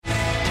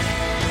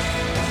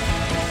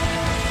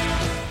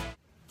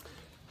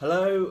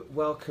Hello,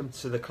 welcome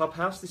to the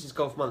Clubhouse. This is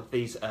Golf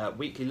Monthly's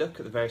weekly look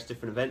at the various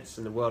different events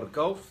in the world of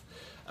golf.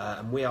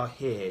 And we are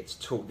here to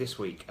talk this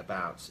week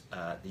about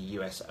the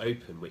US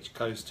Open, which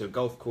goes to a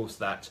golf course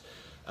that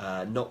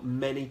not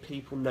many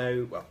people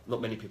know, well,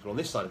 not many people on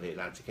this side of the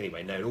Atlantic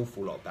anyway, know an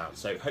awful lot about.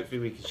 So hopefully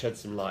we can shed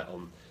some light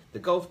on the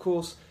golf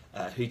course,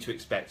 who to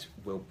expect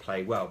will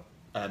play well.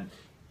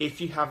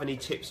 If you have any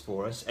tips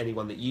for us,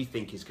 anyone that you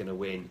think is going to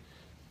win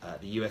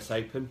the US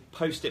Open,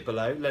 post it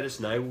below, let us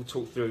know. We'll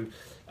talk through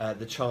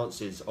the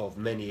chances of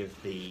many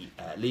of the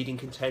leading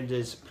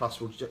contenders, plus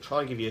we'll try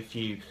and give you a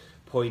few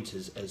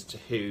pointers as to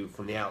who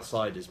from the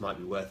outsiders might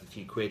be worth a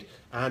few quid,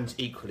 and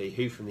equally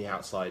who from the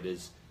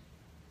outsiders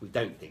we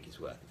don't think is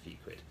worth a few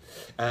quid.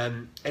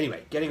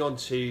 Anyway, getting on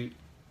to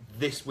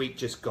this week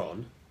just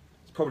gone,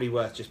 it's probably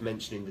worth just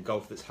mentioning the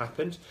golf that's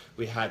happened.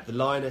 We had the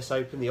Lioness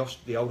Open, the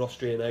old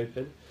Austrian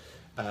Open,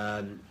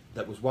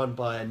 that was won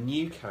by a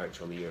new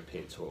character on the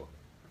European Tour,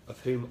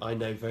 of whom I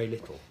know very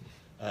little.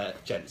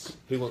 Gents,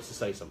 who wants to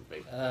say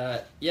something?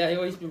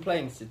 He's been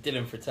playing,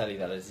 Dylan Fratelli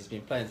that is, he's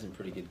been playing some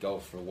pretty good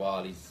golf for a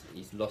while.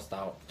 He's lost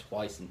out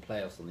twice in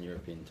playoffs on the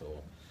European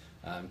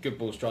Tour. Good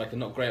ball striker,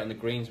 not great on the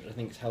greens, which I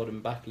think has held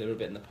him back a little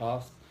bit in the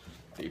past,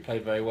 but he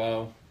played very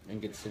well, and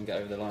good to see him get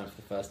over the line for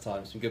the first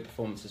time. Some good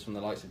performances from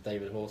the likes of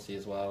David Horsey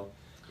as well.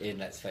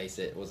 Let's face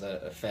it, was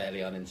a fairly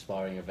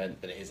uninspiring event,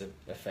 but it is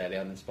a fairly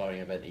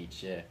uninspiring event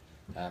each year.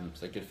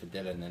 So good for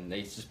Dylan, and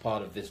he's just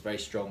part of this very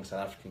strong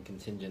South African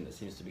contingent that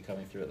seems to be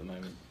coming through at the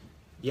moment.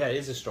 Yeah, it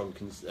is a strong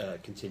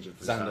contingent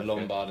for Xander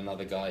Lombard,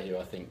 another guy who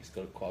I think has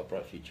got quite a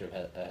bright future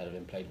ahead of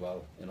him, played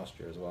well in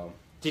Austria as well.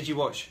 Did you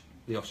watch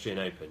the Austrian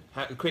Open?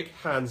 Quick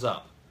hands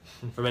up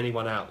from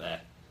anyone out there.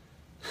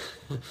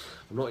 I'm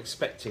not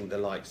expecting the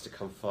likes to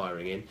come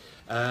firing in.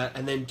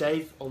 And then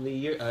Dave, on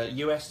the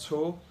US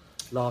Tour,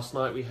 last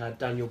night we had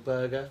Daniel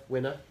Berger,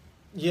 winner.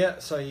 Yeah,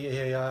 so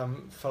he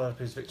followed up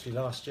his victory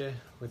last year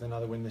with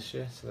another win this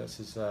year. So that's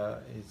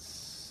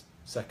his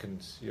second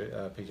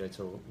PGA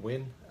Tour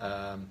win.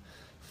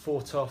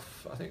 Fought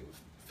off, I think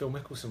Phil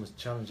Mickelson was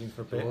challenging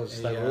for a bit. Loads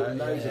of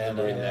them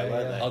were in there,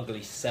 weren't they?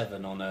 Ugly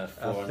 7 on a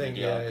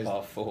 400-yard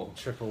par 4.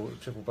 Triple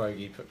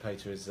bogey paid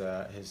to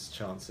his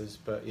chances.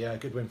 But yeah,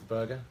 good win for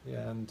Berger.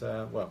 Yeah, and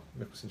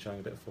Mickelson showing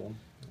a bit of form.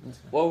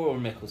 While we're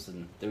on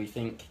Mickelson, do we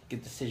think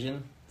good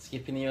decision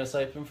skipping the US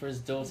Open for his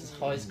daughter's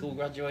high school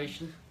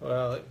graduation?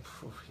 Well,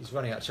 he's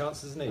running out of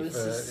chances, isn't he? Well, it's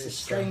a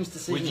strange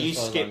decision. Would you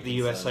skip the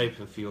US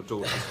Open for your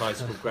daughter's high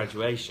school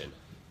graduation?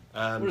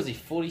 What is he,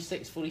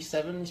 46,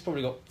 47? He's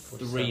probably got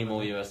 3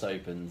 more US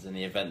Opens in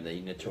the event that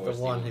he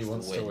notoriously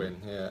wants to win.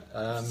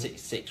 Yeah.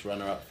 Six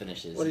runner-up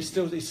finishes. Well,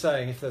 he's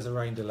saying if there's a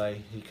rain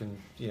delay, he can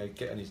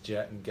get on his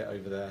jet and get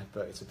over there,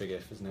 but it's a big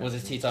if, isn't it? Was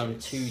his tee time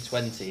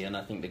 2:20, and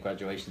I think the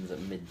graduation's at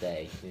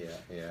midday.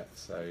 Yeah.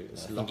 So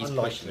it's I think he's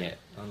pushing it.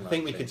 I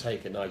think we could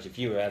take it, Nigel. If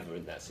you were ever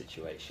in that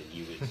situation,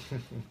 you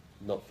would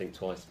not think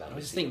twice about it. I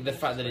just think the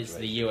fact that it's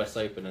the US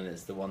Open and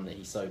it's the one that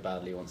he so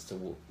badly wants to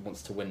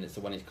win, it's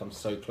the one he's come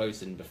so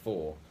close in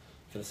before,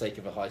 for the sake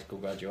of a high school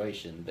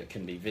graduation that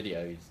can be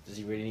videoed. Does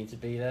he really need to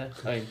be there?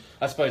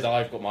 I suppose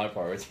I've got my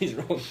priorities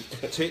wrong.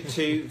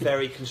 Two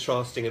very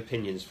contrasting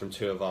opinions from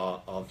two of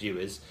our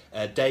viewers.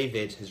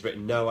 David has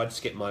written, no, I'd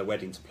skip my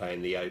wedding to play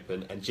in the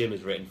Open, and Jim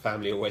has written,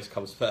 family always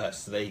comes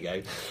first. So there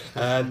you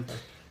go.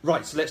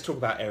 Right, so let's talk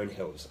about Erin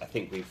Hills. I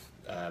think we've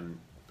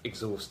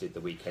exhausted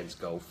the weekend's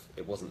golf.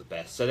 It wasn't the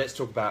best. So let's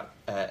talk about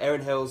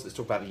Erin Hills, let's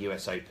talk about the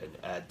US Open.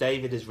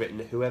 David has written,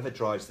 whoever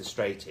drives the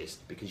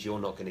straightest, because you're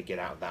not going to get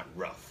out of that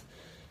rough.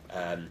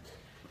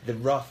 The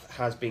rough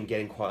has been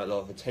getting quite a lot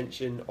of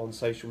attention on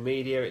social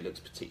media. It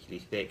looks particularly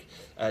thick.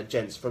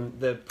 Gents, from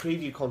the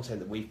preview content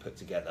that we've put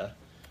together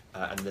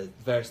and the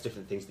various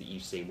different things that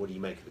you've seen, what do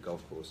you make of the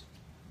golf course?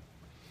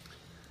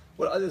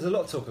 Well, there's a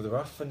lot of talk of the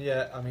rough, and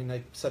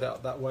they set it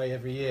up that way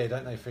every year,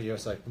 don't they, for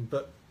US Open?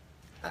 But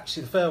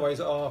actually, the fairways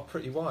are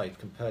pretty wide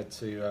compared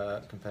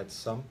to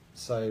some.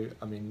 So,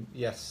 I mean,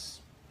 yes,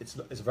 it's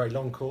a very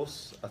long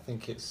course. I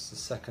think it's the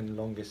second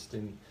longest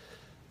in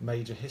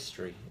major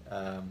history.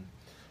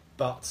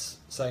 But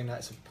saying that,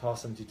 it's a par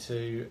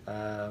 72,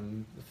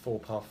 4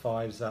 par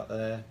 5s out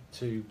there,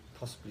 2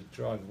 possibly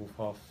drivable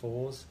par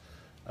 4s,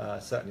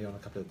 certainly on a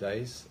couple of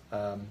days.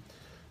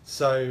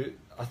 So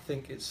I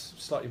think it's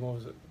slightly more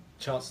of a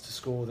chance to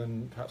score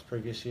than perhaps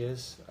previous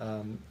years.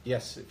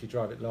 Yes, if you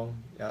drive it long,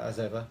 as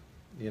ever,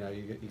 you're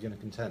going to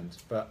contend.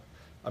 But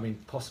I mean,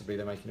 possibly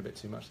they're making a bit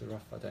too much of the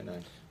rough. I don't know.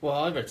 Well,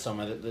 I read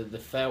somewhere that the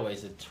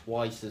fairways are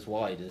twice as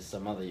wide as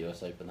some other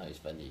US Open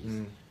host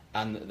venues,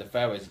 and the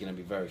fairways are going to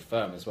be very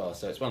firm as well.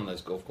 So it's one of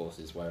those golf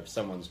courses where if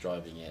someone's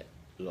driving it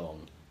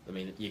long, I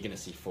mean, you're going to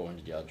see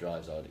 400-yard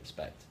drives, I would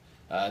expect.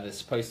 There's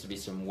supposed to be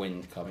some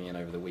wind coming in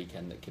over the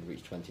weekend that could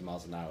reach 20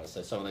 miles an hour.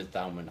 So some of those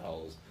downwind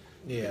holes,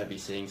 you're going to be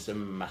seeing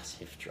some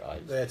massive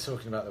drives. They're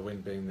talking about the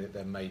wind being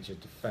their major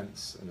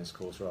defence in this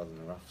course rather than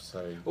the rough.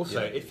 So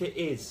also, if it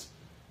is,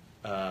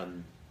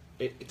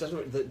 it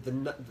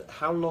doesn't.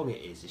 How long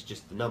it is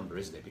just the number,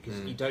 isn't it? Because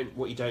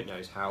what you don't know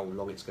is how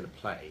long it's going to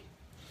play.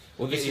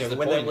 Well, this You is know, the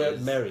when point. they were at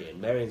is-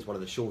 Merion's one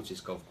of the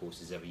shortest golf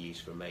courses ever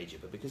used for a major,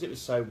 but because it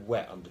was so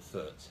wet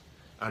underfoot,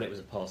 and it was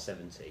a par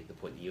 70, the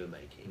point that you were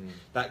making,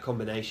 that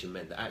combination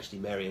meant that actually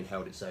Merion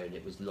held its own.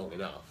 It was long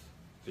enough,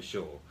 for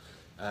sure.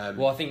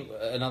 Well, I think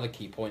another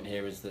key point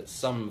here is that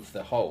some of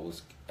the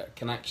holes there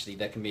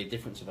can be a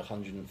difference of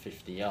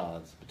 150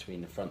 yards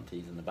between the front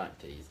tees and the back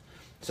tees.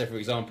 So, for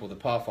example, the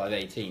par 5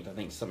 18th, I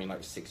think it's something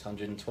like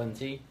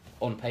 620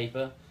 on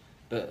paper.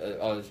 But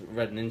I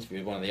read an interview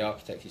with one of the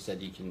architects who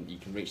said you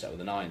can reach that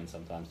with an iron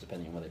sometimes,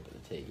 depending on where they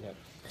put the tee. Yep.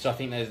 So I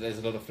think there's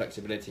a lot of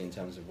flexibility in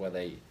terms of where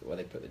they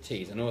put the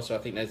tees, and also I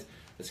think there's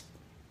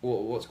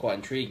what's quite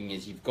intriguing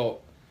is you've got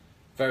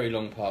very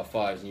long par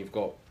 5s and you've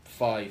got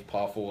 5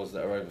 par 4s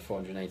that are over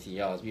 480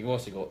 yards. But you've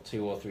also got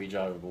 2 or 3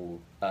 drivable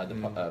par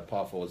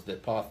 4s. The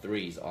par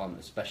 3s aren't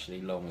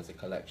especially long as a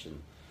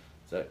collection,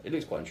 so it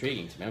looks quite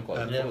intriguing to me. I'm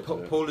quite looking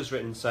forward to it. Paul has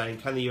written saying,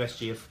 can the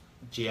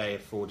USGA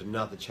afford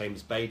another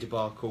Chambers Bay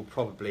debacle?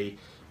 Probably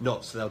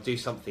not, so they'll do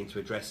something to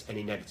address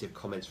any negative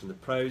comments from the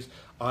pros.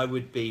 I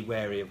would be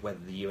wary of whether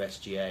the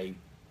USGA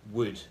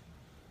would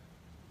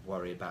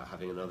worry about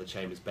having another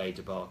Chambers Bay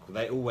debacle.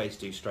 They always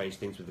do strange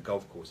things with the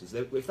golf courses.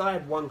 If I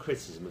had one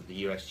criticism of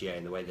the USGA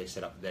and the way they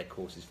set up their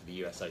courses for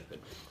the US Open,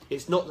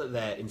 it's not that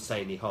they're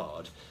insanely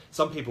hard.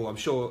 Some people, I'm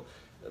sure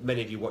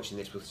many of you watching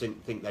this will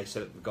think they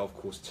set up the golf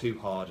course too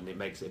hard and it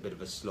makes it a bit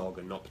of a slog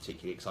and not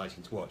particularly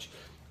exciting to watch.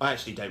 I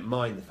actually don't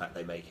mind the fact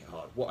they make it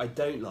hard. What I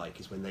don't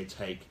like is when they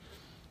take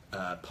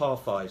par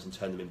 5s and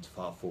turn them into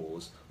par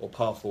 4s, or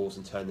par 4s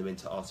and turn them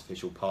into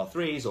artificial par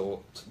 3s, or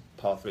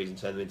par 3s and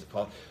turn them into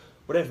par...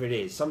 Whatever it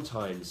is,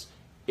 sometimes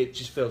it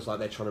just feels like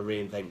they're trying to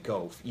reinvent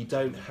golf. You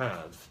don't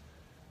have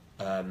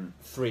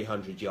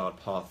 300-yard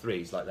par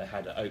 3s like they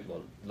had at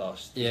Oakmont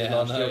last year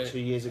or 2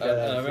 years ago.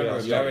 I remember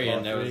at 300-yard Merion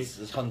par there threes.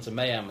 was Hunter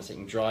Mayhem was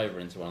hitting driver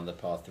into one of the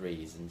par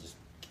 3s and just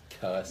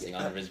cursing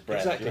under his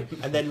breath. Exactly.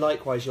 And then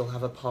likewise you'll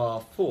have a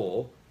par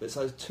 4 that's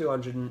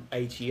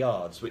 280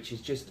 yards, which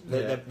is just...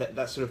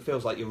 That sort of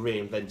feels like you're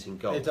reinventing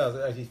golf. It does.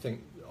 I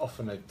think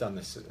often they've done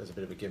this as a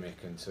bit of a gimmick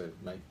and to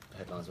make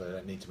headlines where they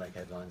don't need to make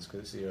headlines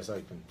because it's the US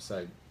Open.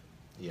 So,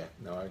 yeah,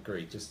 no, I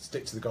agree. Just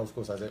stick to the golf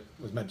course as it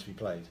was meant to be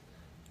played.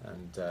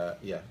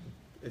 And,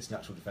 its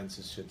natural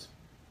defences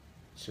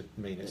should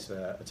mean it's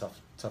a tough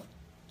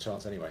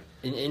chance anyway.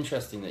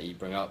 Interesting that you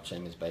bring up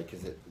Chambers Bay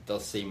because it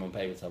does seem on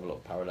paper to have a lot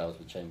of parallels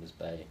with Chambers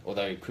Bay.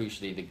 Although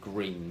crucially the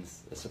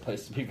greens are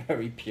supposed to be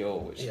very pure,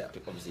 which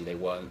obviously they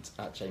weren't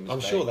at Chambers Bay.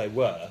 I'm sure they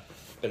were,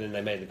 but then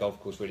they made the golf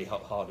course really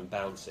hard and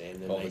bouncy.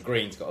 And then the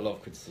greens got a lot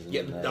of criticism.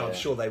 Yeah, but I'm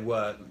sure they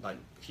were. Like,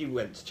 if you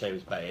went to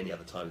Chambers Bay any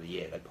other time of the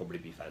year, they'd probably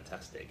be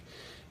fantastic.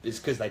 It's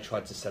because they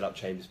tried to set up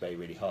Chambers Bay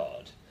really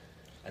hard.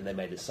 And they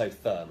made it so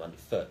firm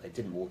underfoot, they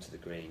didn't water the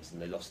greens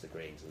and they lost the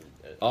greens. And,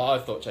 I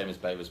thought Chambers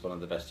Bay was one of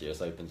the best US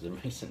Opens in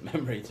recent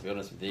memory, to be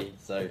honest with you.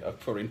 So I'm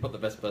probably not the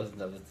best person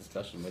to have this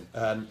discussion with.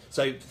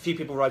 So a few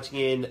people writing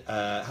in.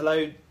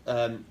 Hello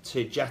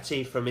to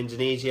Jati from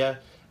Indonesia.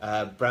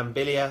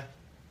 Brambilia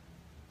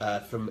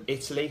from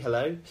Italy,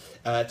 hello.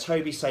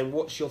 Toby saying,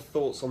 what's your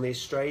thoughts on the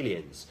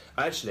Australians?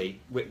 Actually,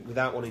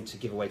 without wanting to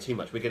give away too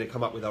much, we're going to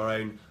come up with our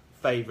own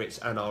favourites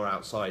and our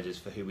outsiders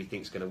for who we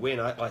think is going to win.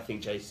 I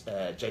think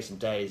Jason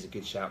Day is a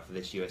good shout for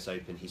this US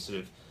Open. He's sort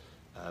of,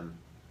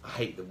 I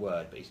hate the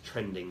word, but he's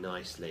trending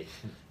nicely.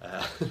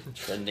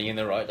 Trending in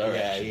the right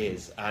direction. Yeah, he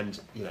is. And,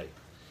 you know,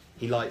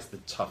 he likes the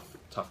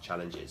tough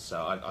challenges.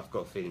 So I've got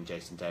a feeling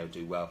Jason Day will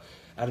do well.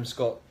 Adam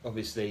Scott,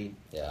 obviously...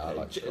 Yeah, I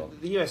like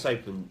Scott. The US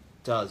Open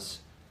does...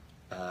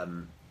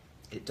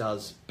 it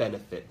does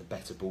benefit the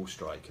better ball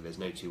striker. There's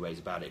no two ways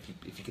about it.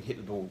 If you can hit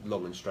the ball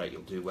long and straight,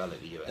 you'll do well at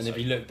the US And if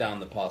Open. you look down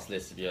the past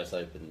list of US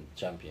Open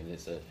champions,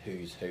 it's a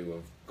who's who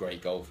of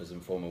great golfers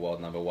and former world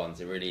number ones.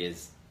 It really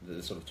is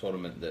the sort of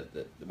tournament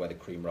that where the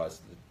cream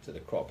rises to the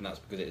crop, and that's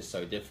because it is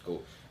so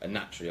difficult. And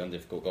naturally, on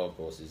difficult golf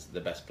courses,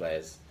 the best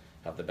players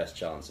have the best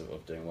chance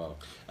of doing well.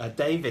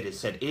 David has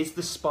said, is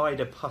the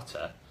Spider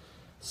putter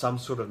some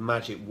sort of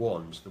magic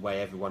wand, the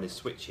way everyone is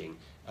switching?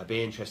 It'd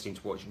be interesting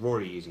to watch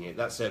Rory using it.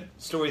 That's a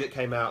story that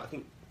came out, I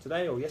think,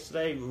 today or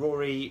yesterday.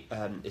 Rory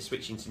is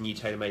switching to the new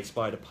TaylorMade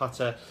Spider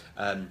putter.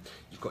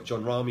 You've got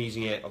John Rahm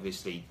using it,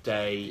 obviously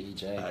Day,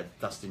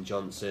 Dustin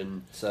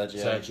Johnson,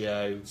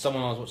 Sergio.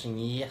 Someone I was watching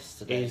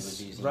yesterday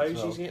was using Rose it as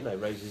well. using it? No,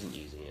 Rose isn't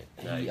using it.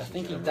 No, I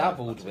think he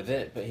dabbled with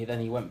it, but then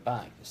he went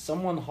back.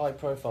 Someone high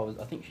profile,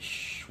 I think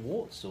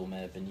Schwartzel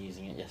may have been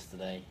using it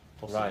yesterday,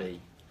 possibly. Right.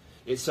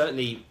 It's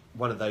certainly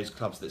one of those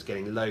clubs that's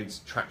getting loads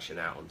of traction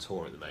out on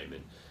tour at the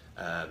moment.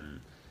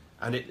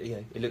 And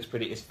it looks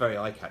pretty. It's very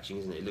eye-catching,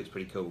 isn't it? It looks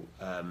pretty cool.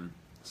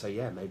 So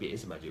yeah, maybe it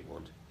is a magic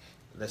wand.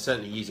 They're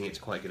certainly using it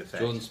to quite good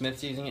effect. Jordan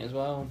Smith's using it as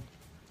well,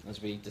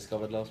 as we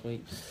discovered last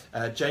week.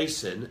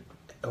 Jason,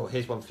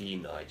 here's one for you,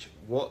 Nige.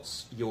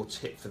 What's your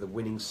tip for the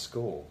winning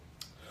score?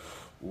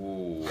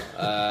 Ooh,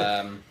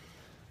 I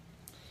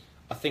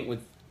think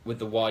with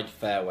the wide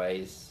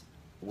fairways,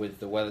 with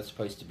the weather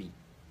supposed to be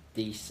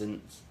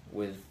decent,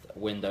 with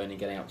wind only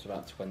getting up to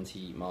about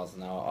 20 miles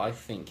an hour, I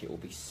think it will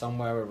be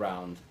somewhere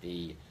around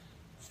the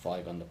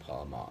 5 under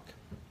par mark.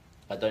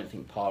 I don't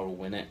think par will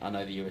win it. I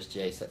know the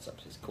USGA sets up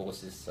its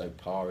courses, so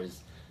par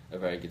is a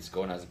very good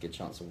score and has a good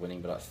chance of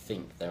winning, but I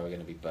think there are going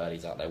to be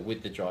birdies out there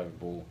with the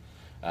drivable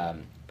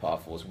par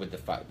 4s, with the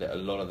fact that a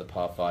lot of the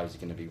par 5s are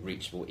going to be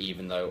reachable,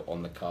 even though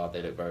on the card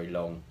they look very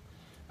long.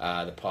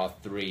 The par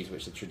 3s,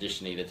 which are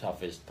traditionally the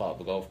toughest part of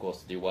the golf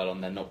course to do well on,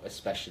 they're not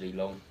especially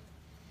long.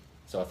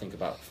 So I think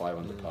about 5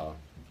 under par.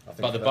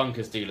 But the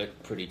bunkers do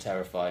look pretty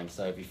terrifying,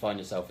 so if you find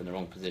yourself in the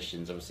wrong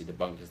positions, obviously the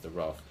bunkers, the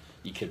rough,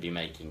 you could be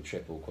making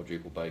triple,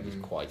 quadruple bogeys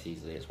quite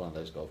easily. It's one of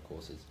those golf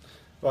courses.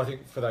 Well, I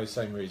think for those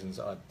same reasons,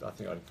 I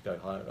think I'd go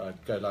higher.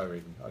 I'd go lower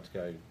even. I'd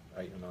go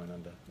 8 or 9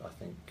 under. I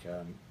think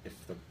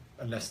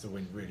unless the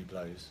wind really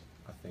blows,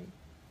 I think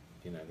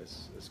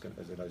there's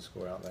a low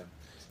score out there.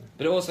 So.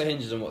 But it also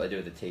hinges on what they do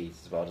with the tees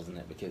as well, doesn't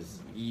it? Because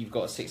you've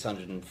got a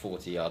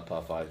 640-yard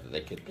par 5 that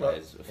they could play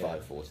as a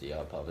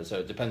 540-yard par 5. So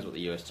it depends what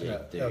the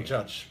USGA do. They'll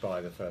judge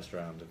by the first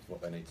round of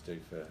what they need to do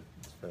for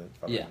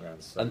following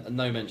rounds. So. And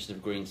no mention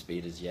of green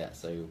speed as yet,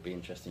 so it'll be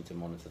interesting to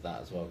monitor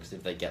that as well. Because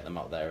if they get them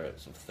up there at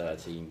sort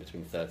of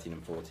between 13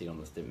 and 14 on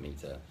the stim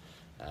meter,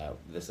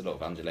 there's a lot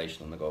of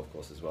undulation on the golf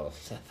course as well,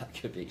 so that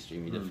could be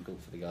extremely difficult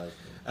for the guys.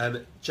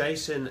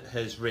 Jason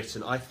has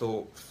written, I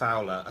thought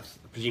Fowler, I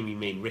presume you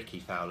mean Ricky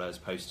Fowler as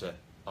opposed to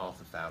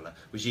Arthur Fowler,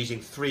 was using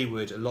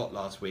 3-wood a lot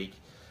last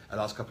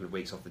couple of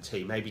weeks off the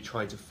tee, maybe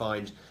trying to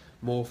find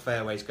more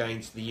fairways going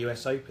to the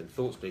US Open.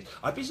 Thoughts, please?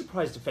 I'd be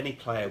surprised if any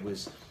player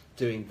was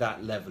doing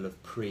that level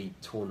of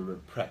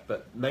pre-tournament prep,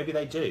 but maybe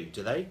they do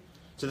they?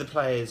 Do the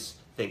players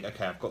think,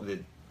 okay, I've got the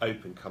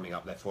Open coming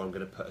up, therefore I'm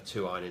going to put a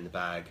 2-iron in the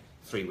bag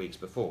 3 weeks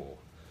before?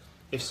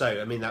 If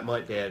so, I mean that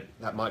might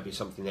be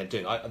something they're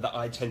doing.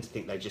 I tend to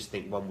think they just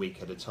think 1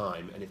 week at a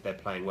time, and if they're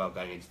playing well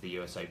going into the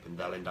US Open,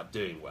 they'll end up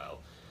doing well.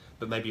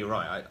 But maybe you're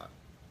right.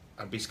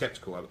 I'd be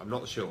sceptical. I'm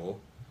not sure.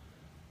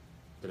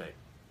 Don't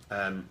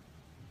know.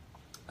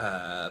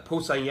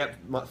 Paul saying, "Yep,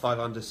 5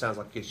 under sounds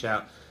like a good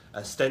shout."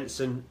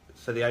 Stenson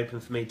for the Open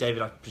for me.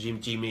 David, I presume,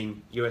 do you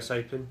mean US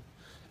Open?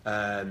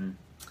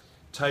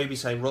 Toby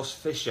saying Ross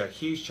Fisher,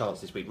 huge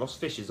chance this week. Ross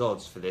Fisher's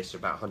odds for this are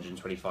about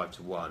 125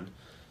 to 1.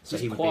 So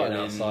he would be an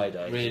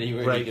outsider. Really,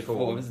 really great good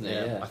form, isn't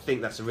it? Yeah. I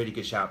think that's a really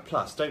good shout.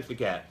 Plus, don't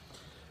forget,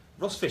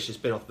 Ross Fisher's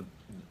been off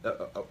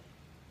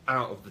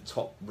out of the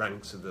top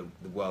ranks of the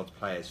world's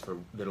players for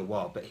a little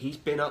while, but he's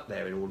been up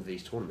there in all of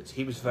these tournaments.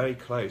 He was very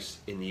close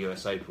in the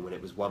US Open when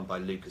it was won by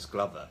Lucas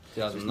Glover.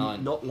 2009.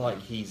 It's not like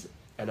he's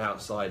an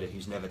outsider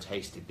who's never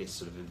tasted this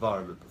sort of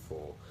environment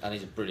before. And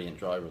he's a brilliant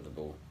driver of the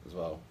ball as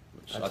well,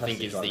 which I think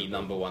is the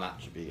number one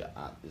attribute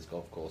at this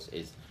golf course,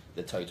 is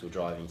the total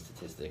driving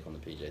statistic on the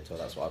PGA Tour.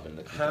 That's what I've been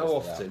looking for. How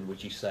often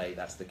would you say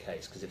that's the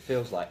case? Because it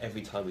feels like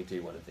every time we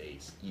do one of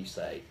these, you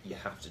say you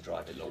have to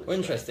drive it long. Well,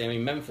 interesting. I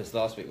mean, Memphis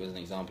last week was an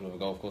example of a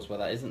golf course where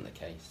that isn't the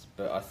case.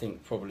 But I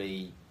think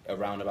probably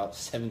around about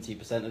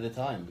 70% of the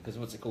time, because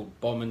what's it called?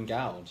 Bomb and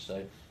gouge.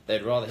 So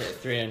they'd rather hit a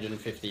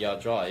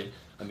 350-yard drive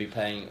and be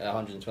paying a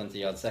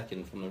 120-yard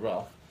second from the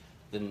rough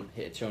than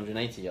hit a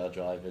 280-yard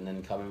drive and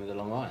then come in with a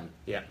long iron.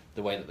 Yeah.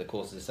 The way that the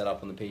course is set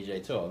up on the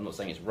PGA Tour. I'm not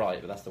saying it's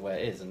right, but that's the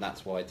way it is, and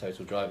that's why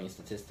total driving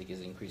statistic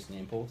is increasingly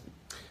important.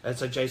 And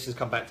so Jason's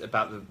come back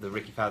about the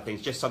Ricky Fowler thing.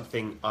 It's just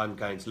something I'm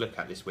going to look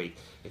at this week.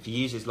 If he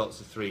uses lots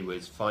of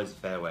 3-woods, finds the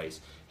fairways,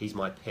 he's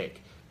my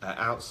pick.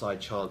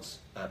 Outside chance,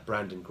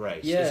 Brandon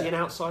Grace. Yeah. Is he an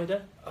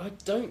outsider? I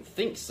don't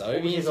think so. What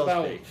would He's his odds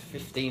about be?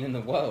 15 in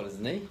the world,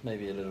 isn't he?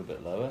 Maybe a little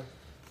bit lower.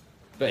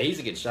 But he's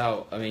a good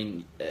shout. I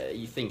mean,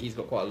 you think he's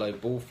got quite a low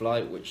ball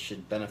flight, which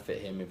should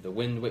benefit him if the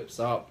wind whips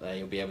up.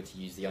 He'll be able to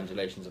use the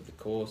undulations of the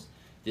course.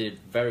 Did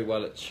very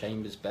well at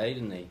Chambers Bay,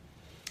 didn't he?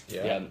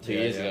 Yeah. 2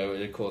 years ago,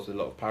 of course, with a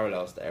lot of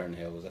parallels to Erin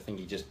Hills. I think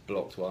he just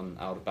blocked one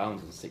out of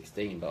bounds on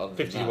 16. But other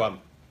than 50 to 1.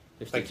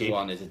 50 to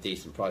 1 is a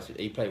decent price.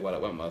 He played well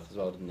at Wentworth as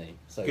well, didn't he?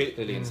 So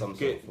clearly in some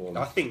sort of form.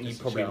 I think you It's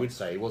a probably shout. would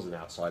say he was an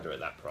outsider at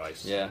that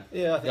price. Yeah.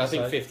 Yeah, I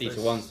think so. 50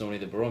 to 1 is normally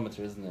the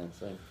barometer, isn't it?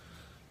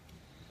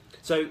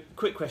 So,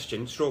 quick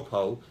question, straw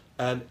poll.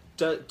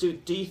 Do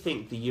you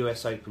think the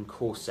US Open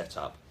course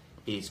setup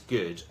is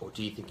good, or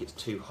do you think it's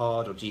too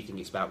hard, or do you think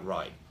it's about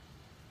right?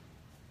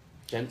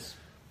 Gents?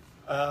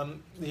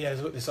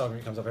 This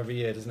argument comes up every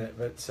year, doesn't it?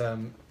 But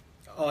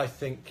I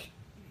think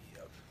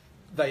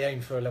they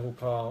aim for a level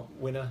par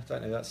winner,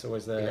 don't they? That's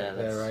always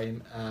their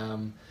aim.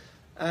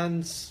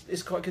 And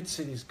it's quite good to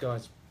see these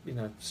guys,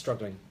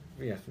 struggling,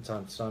 from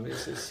time to time.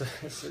 It's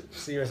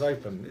the US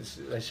Open.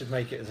 They should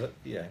make it as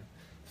the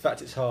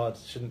fact it's hard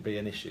shouldn't be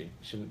an issue.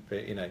 Shouldn't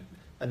be,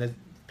 and the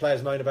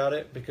players moan about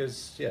it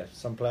because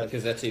some players,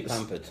 Because they're too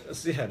pampered. a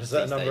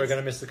certain number are going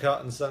to miss the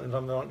cut and certain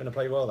number aren't going to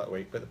play well that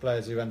week. But the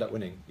players who end up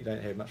winning, you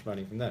don't hear much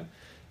moaning from them.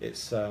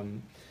 It's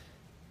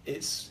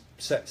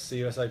sets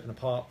the US Open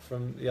apart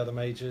from the other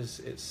majors.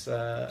 It's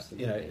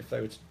if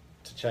they were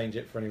to change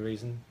it for any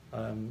reason,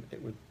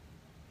 it would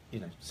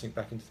sink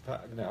back into the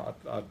pack.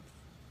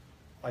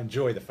 I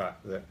enjoy the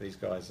fact that these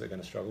guys are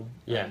going to struggle.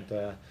 Yeah.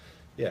 And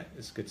yeah,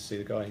 it's good to see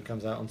the guy who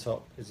comes out on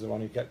top is the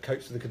one who get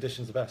coached with the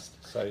conditions the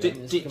best. So Did-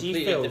 It's do a you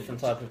completely feel- different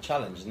type of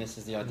challenge, and this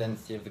is the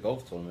identity of the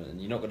golf tournament. And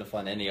you're not going to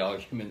find any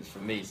arguments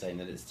from me saying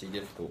that it's too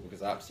difficult,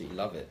 because I absolutely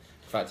love it.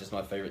 In fact, it's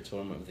my favourite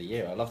tournament of the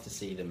year. I love to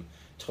see them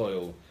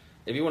toil.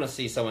 If you want to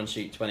see someone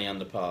shoot 20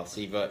 under par,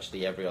 see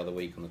virtually every other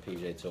week on the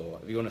PGA Tour.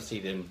 If you want to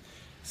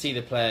see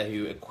the player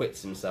who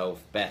acquits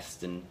himself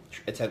best and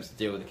attempts to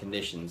deal with the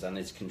conditions and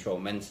is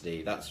controlled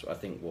mentally, that's, I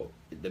think, what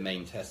the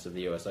main test of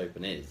the US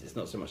Open is. It's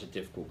not so much a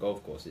difficult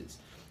golf course, it's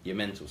your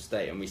mental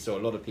state. And we saw a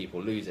lot of people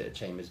lose it at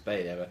Chambers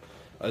Bay.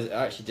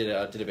 I did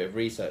a bit of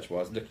research where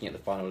I was looking at the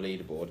final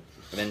leaderboard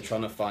and then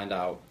trying to find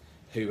out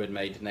who had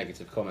made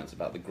negative comments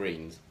about the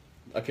greens.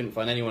 I couldn't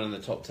find anyone in the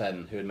top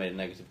 10 who had made a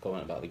negative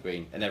comment about the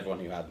green, and everyone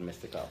who had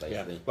missed the cut,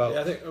 basically. Well,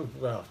 yeah, I think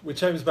with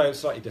Chambers Bay it was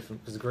slightly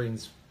different because the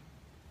greens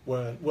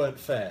weren't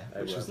fair,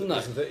 which was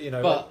No, you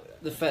know.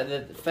 but the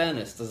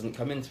fairness doesn't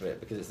come into it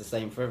because it's the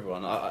same for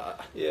everyone.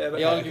 Yeah, but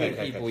the argument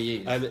people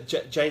use.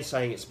 Jane's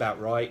saying it's about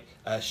right.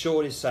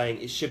 Sean is saying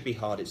it should be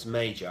hard. It's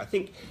major. I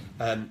think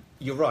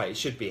you're right. It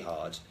should be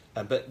hard.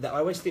 But I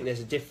always think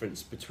there's a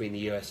difference between the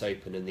US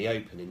Open and the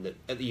Open. In that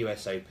at the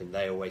US Open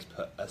they always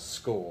put a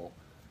score,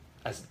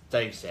 as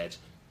Dave said.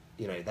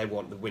 You know, they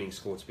want the winning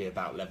score to be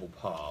about level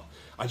par.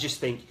 I just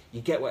think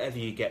you get whatever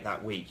you get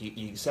that week.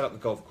 You set up the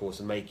golf course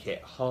and make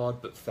it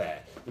hard but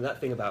fair. And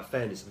that thing about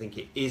fairness, I think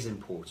it is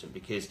important,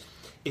 because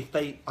if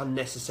they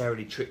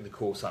unnecessarily trick the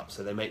course up,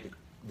 so they make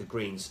the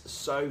greens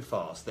so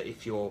fast that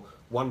if you're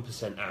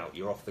 1% out,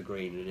 you're off the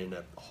green and in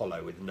a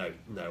hollow with no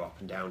up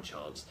and down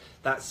chance,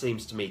 that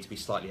seems to me to be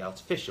slightly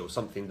artificial,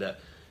 something that,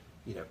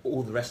 you know,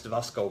 all the rest of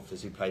us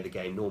golfers who play the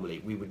game normally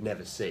we would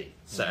never see.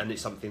 So, and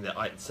it's something that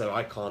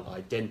I can't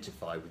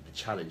identify with the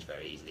challenge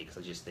very easily, because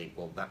I just think,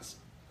 well, that's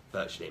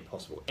virtually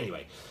impossible.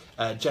 Anyway,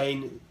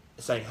 Jane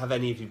saying, have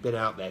any of you been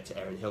out there to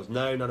Erin Hills?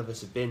 No, none of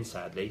us have been,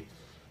 sadly.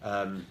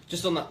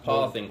 Just on that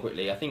par thing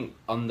quickly, I think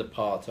under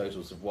par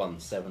totals have won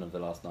 7 of the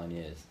last 9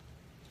 years.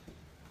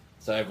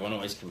 So everyone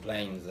always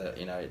complains that,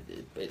 you know,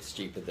 it's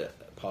stupid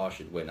that par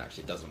should win.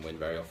 Actually, it doesn't win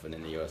very often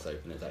in the US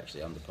Open. It's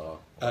actually under par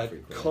quite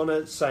frequently.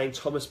 Connor saying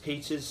Thomas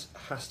Peters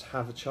has to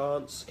have a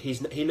chance.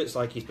 He looks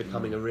like he's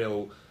becoming a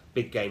real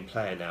big game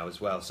player now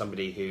as well.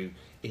 Somebody who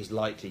is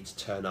likely to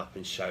turn up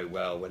and show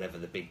well whenever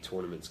the big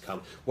tournaments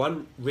come.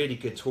 One really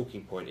good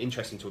talking point, be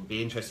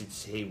interested to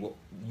see what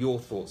your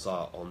thoughts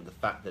are on the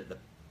fact that the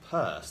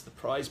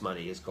prize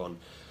money has gone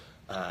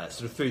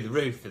sort of through the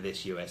roof for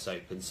this US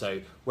Open. So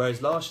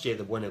whereas last year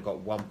the winner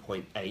got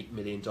 $1.8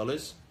 million,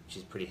 which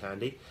is pretty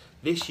handy,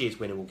 this year's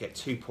winner will get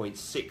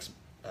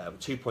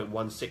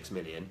 2.16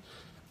 million,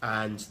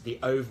 and the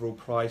overall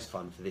prize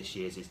fund for this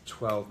year's is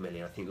 12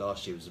 million. I think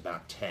last year was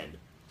about 10.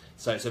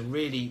 So it's a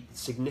really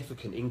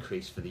significant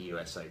increase for the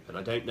US Open.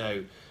 I don't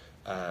know.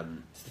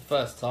 It's the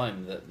first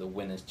time that the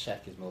winner's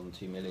check is more than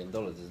 $2 million,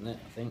 isn't it?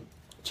 I think.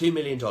 $2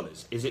 million.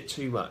 Is it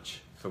too much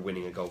for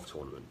winning a golf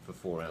tournament for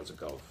 4 rounds of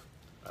golf?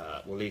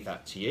 We'll leave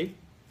that to you.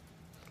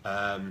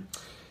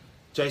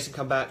 Jason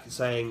come back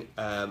saying,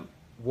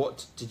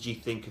 what did you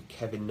think of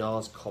Kevin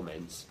Na's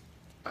comments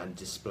and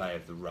display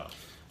of the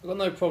rough? I've got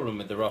no problem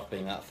with the rough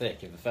being that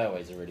thick if the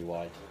fairways are really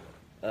wide.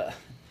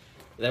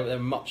 They're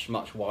much,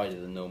 much wider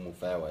than normal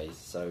fairways,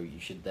 so you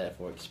should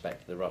therefore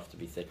expect the rough to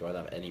be thicker. I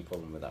don't have any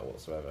problem with that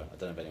whatsoever. I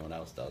don't know if anyone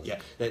else does. Yeah,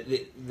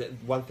 the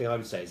one thing I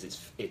would say is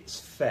it's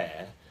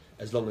fair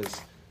as long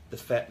as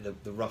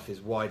the rough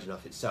is wide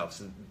enough itself.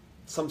 So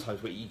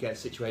sometimes you get a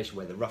situation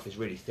where the rough is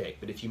really thick,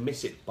 but if you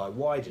miss it by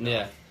wide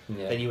enough,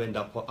 then you end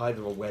up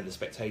either on where the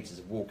spectators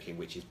are walking,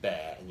 which is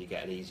bare, and you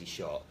get an easy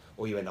shot,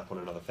 or you end up on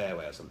another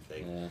fairway or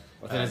something. Yeah.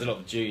 I think there's a lot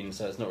of dunes,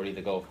 so it's not really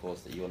the golf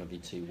course that you want to be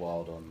too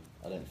wild on,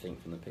 I don't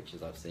think, from the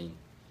pictures I've seen.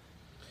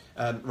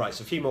 Right,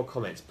 so a few more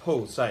comments.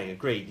 Paul saying,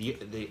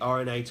 agreed, the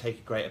RNA take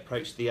a great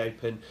approach to the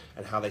Open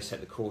and how they set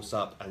the course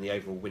up and the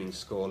overall winning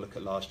score. Look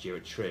at last year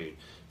at Troon.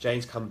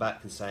 Jane's come back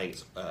and saying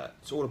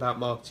it's all about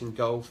marketing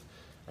golf,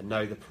 and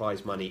no, the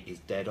prize money is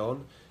dead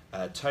on.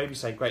 Toby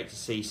saying, great to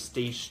see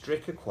Steve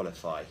Stricker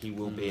qualify. He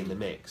will be in the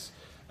mix.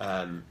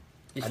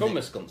 He's from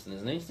Wisconsin,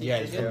 isn't he? Yeah,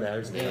 he's from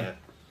there, isn't he? Yeah.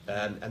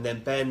 And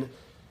then Ben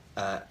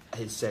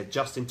has said,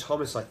 Justin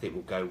Thomas, I think,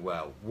 will go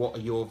well. What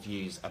are your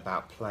views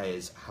about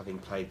players having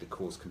played the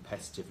course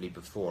competitively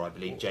before? I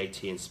believe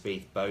JT and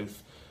Spieth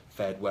both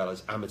fared well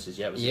as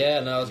amateurs. I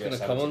was going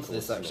to come on to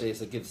this, actually.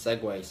 It's a good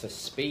segue. So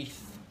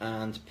Spieth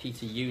and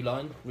Peter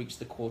Uihlein reached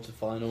the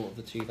quarter-final of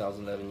the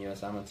 2011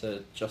 US Amateur.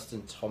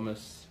 Justin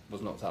Thomas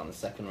was knocked out in the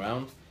second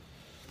round.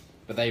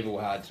 But they've all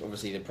had,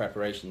 obviously, the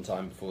preparation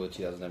time before the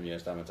 2011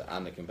 US Amateur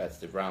and the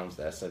competitive rounds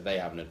there, so they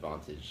have an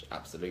advantage,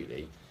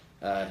 absolutely.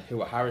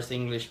 Harris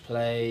English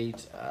played.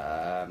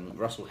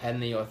 Russell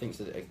Henley, I think,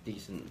 is a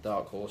decent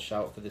dark horse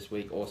shout for this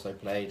week, also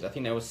played. I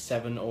think there were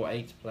 7 or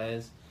 8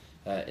 players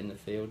in the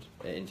field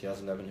in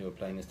 2011 who were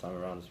playing this time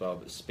around as well,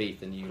 but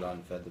Spieth and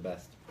Uihlein fared the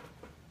best.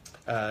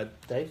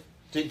 Dave?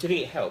 Do you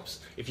think it helps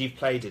if you've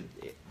played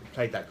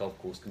that golf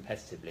course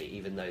competitively,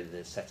 even though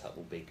the setup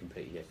will be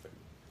completely different?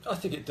 I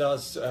think it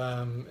does.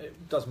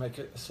 It does make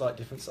a slight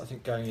difference. I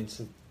think going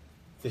into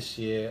this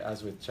year,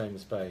 as with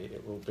Chambers Bay,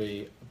 it will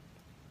be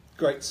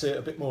great to see it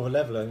a bit more of a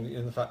leveller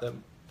in the fact that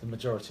the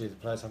majority of the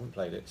players haven't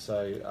played it.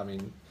 So, I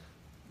mean,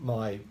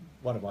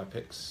 one of my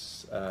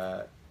picks,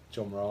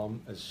 John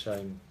Rahm, has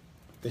shown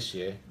this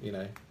year,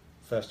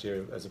 first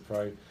year as a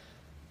pro,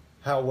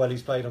 how well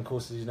he's played on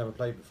courses he's never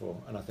played before,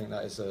 and I think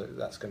that's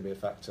going to be a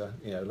factor.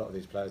 A lot of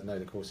these players know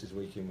the courses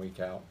week in, week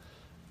out.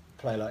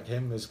 A player like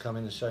him has come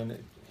in and shown that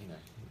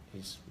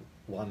he's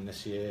won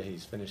this year.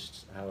 He's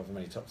finished however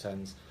many top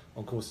tens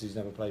on courses he's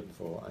never played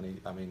before,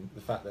 and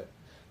the fact that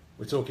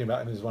we're talking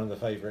about him as one of the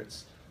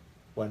favourites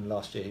when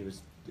last year he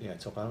was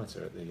top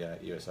amateur at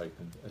the US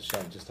Open has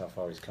shown just how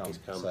far he's come.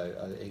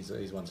 So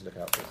he's one to look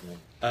out for me.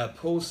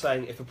 Paul's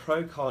saying if a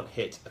pro can't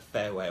hit a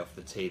fairway off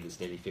the tee that's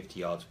nearly 50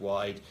 yards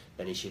wide,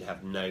 then he should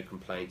have no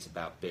complaints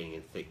about being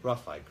in thick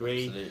rough. I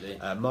agree. Absolutely.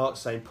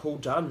 Mark's saying Paul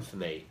Dunn for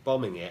me,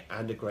 bombing it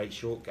and a great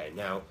short game.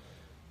 Now,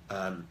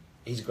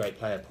 he's a great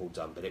player, Paul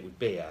Dunn, but it would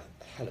be a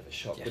hell of a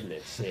shot, wouldn't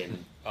it, to see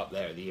him up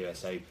there at the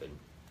US Open?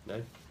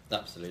 No?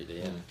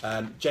 Absolutely,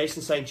 yeah.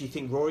 Jason saying, do you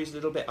think Rory's a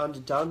little bit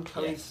underdone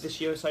coming to this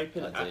US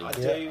Open? I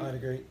do. I I'd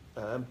agree.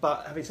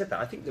 But having said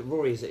that, I think that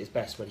Rory is at his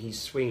best when he's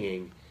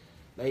swinging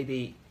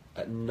maybe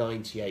at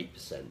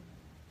 98%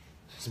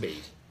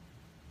 speed.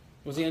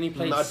 Was he only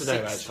played I don't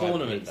know, 6 actually, I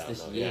tournaments believe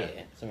this that, year?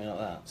 yeah. Something like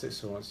that. 6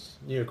 tournaments,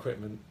 new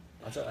equipment.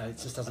 I don't know, it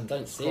just doesn't. I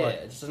don't see quite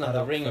it. It just doesn't have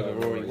the add ring up of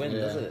a for Rory win,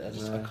 does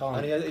it? I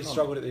can't. And he's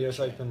struggled at the US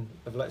Open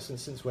of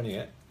since winning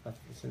it.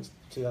 Since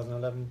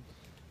 2011,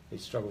 he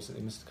struggled since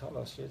he missed the cut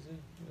last year. Did he?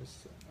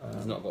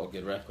 He's not got a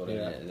good record in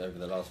it over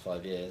the last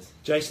 5 years.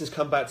 Jason's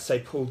come back to say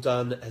Paul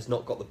Dunn has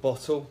not got the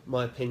bottle,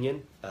 my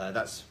opinion.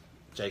 That's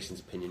Jason's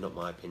opinion, not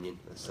my opinion.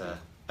 That's,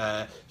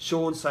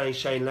 Sean saying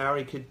Shane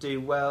Lowry could do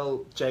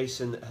well.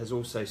 Jason has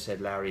also said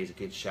Lowry is a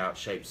good shout,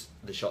 shapes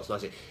the shots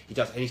nicely. He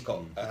does, and he's got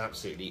an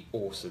absolutely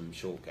awesome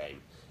short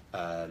game.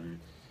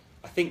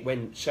 I think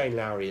when Shane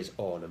Lowry is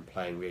on and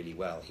playing really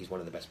well, he's one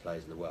of the best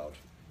players in the world.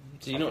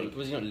 Was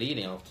he not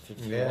leading after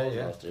 54 holes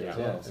last year as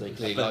well? So he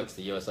clearly likes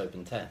the US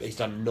Open test. But he's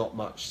done not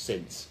much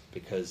since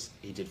because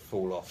he did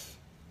fall off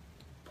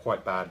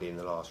quite badly in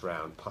the last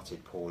round,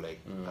 putted poorly.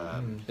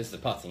 It's the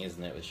putting,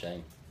 isn't it, with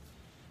Shane?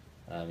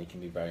 He can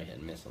be very hit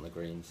and miss on the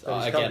greens.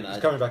 He's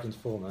coming back into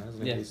form,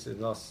 hasn't he? Yeah. He's the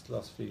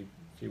last few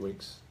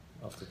weeks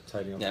after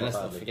tailing off. Yeah, quite let's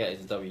not badly. forget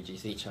he's a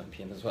WGC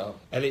champion as well.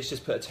 Elliot's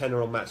just put a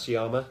tenner on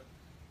Matsuyama.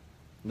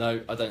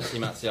 No, I don't see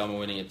Matsuyama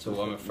winning at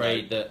all. I'm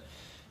afraid that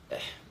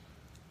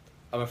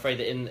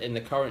in the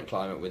current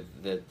climate,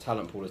 with the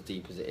talent pool as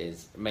deep as it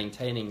is,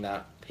 maintaining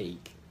that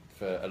peak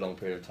for a long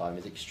period of time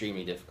is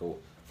extremely difficult.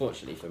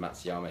 Fortunately for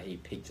Matsuyama, he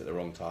peaked at the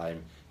wrong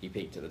time. He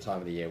peaked at the time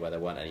of the year where there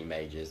weren't any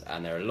majors,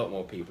 and there are a lot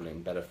more people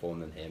in better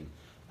form than him,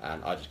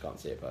 and I just can't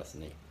see it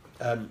personally.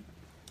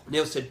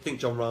 Neil said,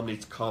 think John Rahm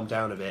needs to calm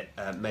down a bit,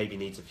 maybe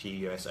needs a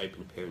few US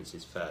Open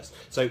appearances first.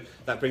 So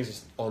that brings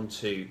us on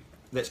to,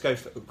 let's go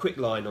for a quick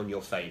line on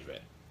your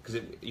favourite,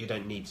 because you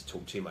don't need to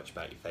talk too much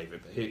about your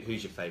favourite, but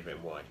who's your favourite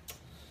and why?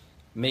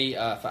 Me,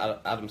 for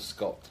Adam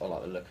Scott, I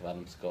like the look of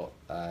Adam Scott.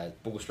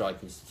 Ball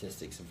striking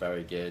statistics are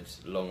very good,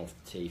 long off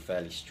the tee,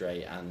 fairly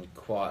straight, and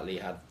quietly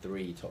had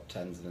 3 top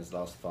tens in his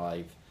last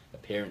 5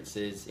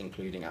 appearances,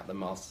 including at the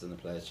Masters and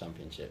the Players'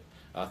 Championship.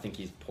 I think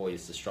he's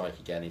poised to strike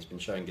again. He's been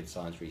showing good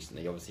signs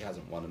recently. He obviously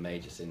hasn't won a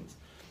major since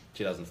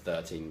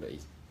 2013, but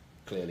he's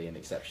clearly an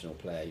exceptional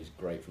player. He's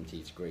great from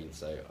tee to green,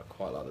 so I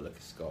quite like the look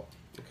of Scott.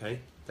 Okay,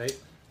 Dave?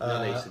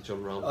 No, you said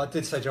John Rahm. I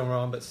did say John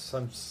Rahm, but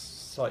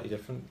slightly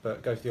different,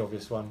 but go for the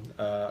obvious one.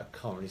 I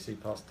can't really see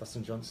past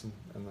Dustin Johnson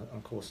on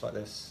a course like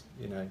this.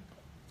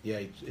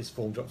 His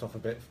form dropped off a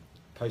bit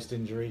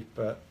post-injury,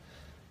 but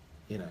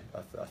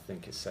I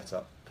think it's set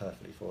up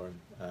perfectly for him.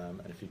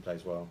 And if he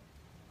plays well,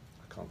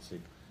 I can't see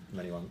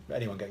anyone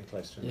getting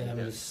close to him. Yeah, I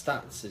mean,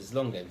 his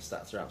long game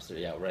stats are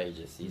absolutely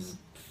outrageous. He's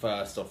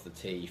first off the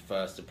tee,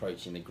 first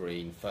approaching the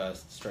green,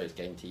 first straight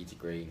game tee to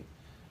green,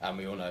 and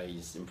we all know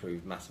he's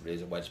improved massively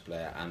as a wedge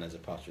player and as a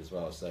putter as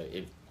well. So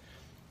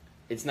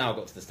it's now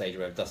got to the stage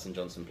where if Dustin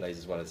Johnson plays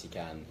as well as he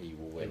can, he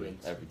will win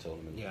every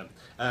tournament. Yeah,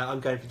 I'm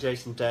going for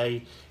Jason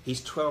Day.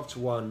 He's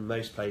 12-1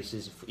 most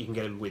places. You can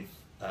get him with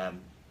at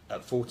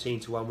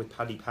 14-1 with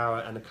Paddy Power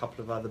and a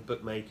couple of other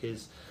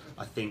bookmakers.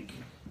 I think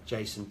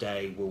Jason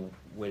Day will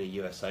win a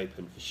US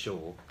Open for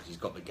sure because he's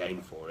got the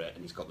game for it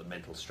and he's got the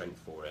mental strength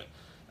for it.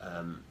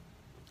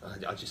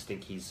 I just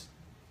think he's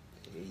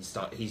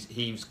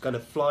going to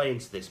fly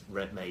into this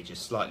major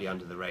slightly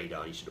under the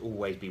radar. You should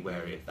always be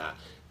wary of that.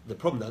 The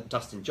problem that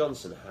Dustin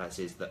Johnson has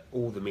is that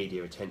all the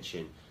media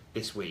attention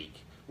this week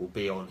will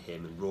be on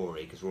him and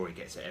Rory because Rory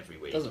gets it every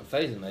week. Doesn't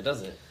faze him though,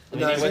 does it? I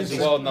mean, No, he went it's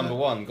to world number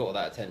 1, got all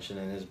that attention,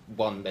 and has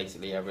won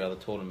basically every other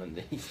tournament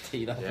that he's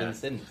teed up in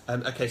since.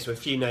 Okay, so a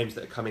few names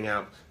that are coming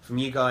out from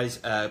you guys.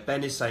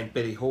 Ben is saying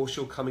Billy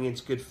Horschel coming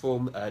into good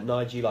form.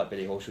 Nigel, you like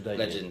Billy Horschel, don't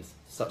you? Legend,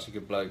 such a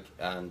good bloke,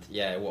 and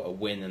yeah, what a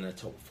win in the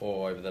top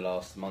 4 over the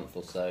last month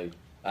or so.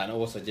 And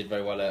also did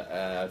very well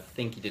I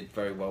think he did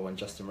very well when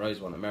Justin Rose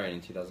won at Merion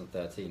in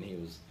 2013. He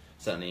was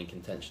certainly in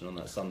contention on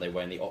that Sunday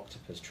wearing the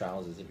octopus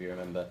trousers, if you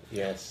remember.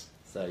 Yes.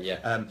 So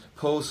yeah,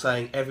 Paul's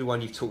saying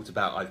everyone you've talked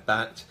about I've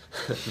backed.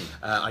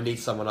 I need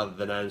someone other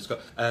than Aaron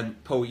Scott.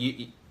 Paul,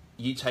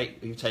 you've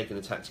taken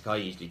the tactic I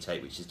usually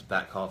take, which is to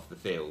back half the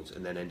field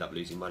and then end up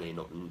losing money and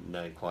not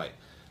knowing quite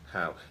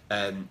how.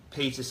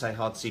 Peter's saying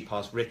hard to see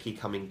past Ricky,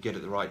 coming good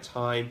at the right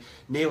time.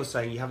 Neil's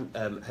saying you haven't.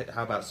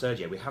 How about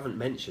Sergio? We haven't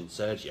mentioned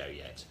Sergio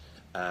yet.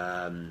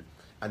 And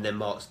then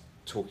Mark's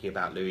talking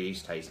about Louis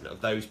Oosthuizen.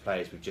 Of those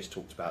players we've just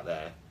talked about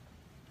there,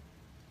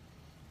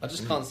 I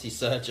just can't see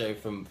Sergio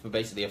from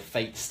basically a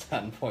fate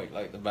standpoint.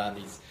 Like the man,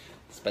 he's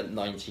spent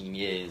 19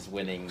 years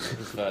winning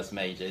his first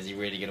major. Is he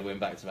really going to win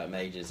back-to-back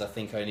majors? I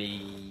think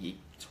only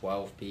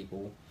 12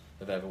 people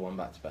have ever won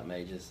back-to-back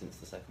majors since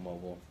the Second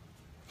World War.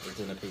 I was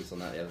doing a piece on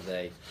that the other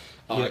day.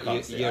 I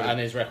can't see it. And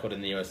his record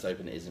in the US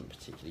Open isn't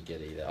particularly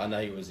good either. I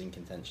know he was in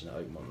contention at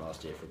Oakmont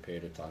last year for a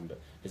period of time, but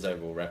his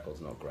overall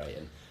record's not great.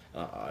 And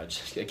I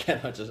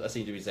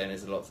seem to be saying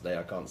this a lot today.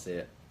 I can't see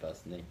it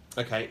personally.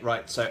 Okay,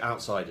 right. So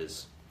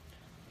outsiders.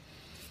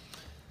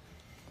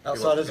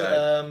 Outsiders.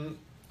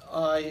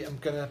 I am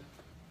going to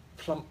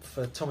plump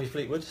for Tommy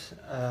Fleetwood,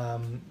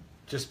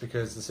 just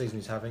because the season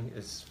he's having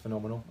is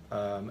phenomenal.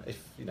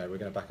 If we're going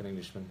to back an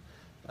Englishman,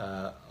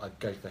 I'd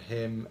go for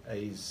him.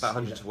 He's about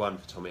 100 to 1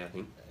 for Tommy, I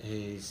think.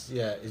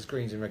 His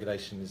greens in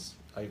regulation is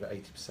over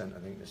 80%, I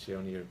think, this year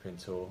on the European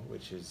Tour,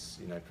 which is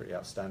pretty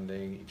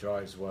outstanding. He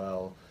drives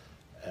well,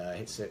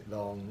 hits it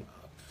long.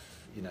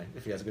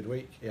 If he has a good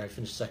week, he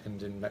finished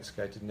second in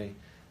Mexico, didn't he?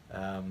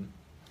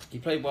 He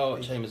played well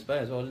at Chambers Bay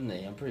as well, didn't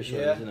he? I'm pretty sure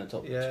he was in the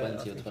top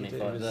 20 or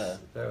 25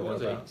 there.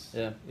 Was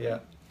he? Yeah.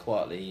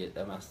 Quietly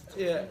amassed.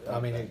 Yeah, I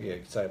mean, you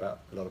could say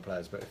about a lot of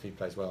players, but if he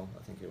plays well,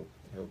 I think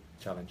he'll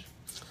challenge.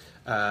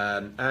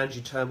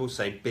 Andrew Turnbull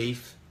saying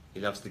beef.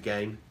 He loves the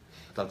game.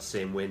 I'd love to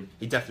see him win.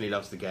 He definitely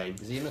loves the game.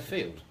 Is he in the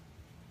field?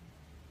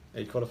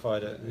 He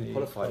qualified at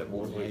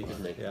Walton Heath,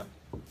 didn't he? Yeah.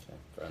 Okay,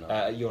 fair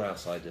enough. Your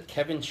outsider.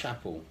 Kevin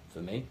Chappell for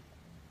me.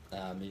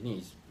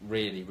 He's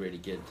really, really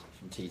good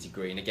from tee to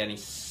green. Again,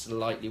 he's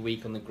slightly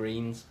weak on the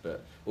greens,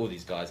 but all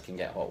these guys can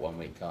get hot one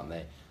week, can't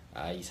they?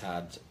 He's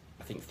had,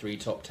 I think, 3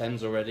 top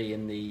 10s already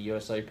in the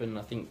US Open.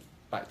 I think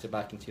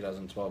back-to-back in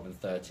 2012 and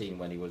 13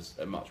 when he was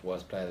a much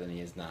worse player than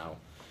he is now.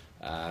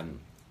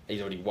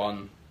 He's already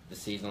won the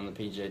season on the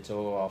PGA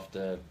Tour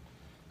after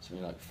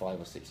something like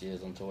 5 or 6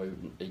 years on tour.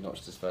 He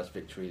notched his first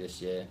victory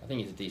this year. I think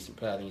he's a decent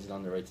player. I think he's an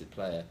underrated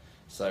player.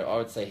 So I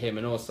would say him,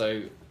 and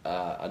also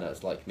I know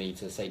it's like me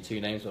to say 2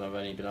 names when I've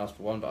only been asked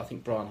for 1, but I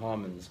think Brian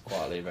Harman's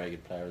quietly a very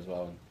good player as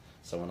well, and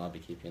someone I'll be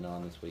keeping an eye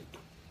on this week.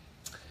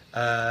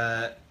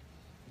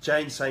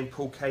 Jane saying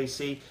Paul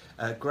Casey.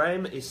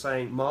 Graham is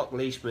saying Mark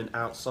Leishman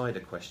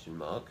outsider ?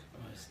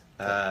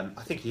 I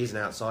think he is an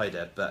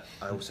outsider, but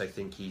I also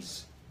think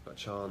he's got a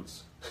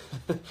chance.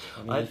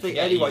 I think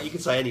anyone. You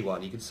could say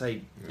anyone. You could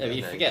say. Yeah, but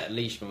you forget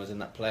Leishman was in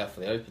that playoff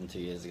for the Open 2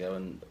 years ago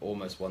and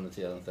almost won the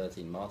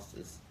 2013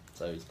 Masters.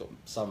 So he's got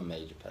some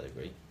major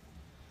pedigree.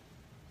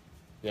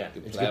 Yeah,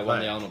 good player. Won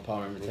the Arnold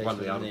Palmer Invitational. Won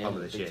the Arnold Palmer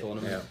this year.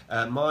 Tournament.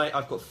 Yeah.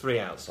 I've got 3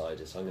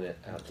 outsiders. So I'm going to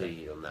outdo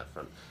you on that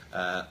front.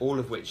 All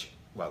of which,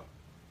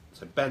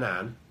 so Ben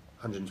An,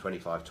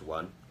 125 to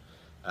 1,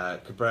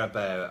 Cabrera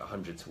Bello at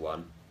 100 to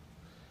 1,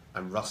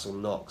 and Russell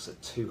Knox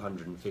at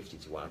 250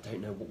 to 1. I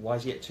don't know why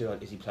is he at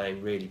 200. Is he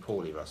playing really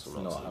poorly,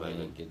 Russell Knox? Not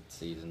having a good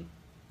season.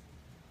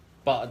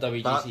 But a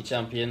WGC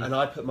champion. And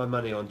I put my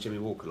money on Jimmy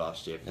Walker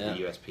last year for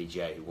the US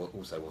PGA, who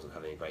also wasn't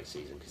having a great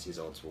season because his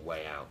odds were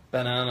way out.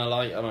 Ben An,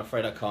 I'm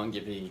afraid I can't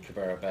give you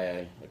Cabrera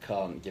Bello. I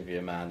can't give you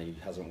a man who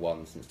hasn't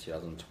won since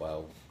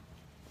 2012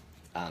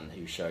 and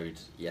who showed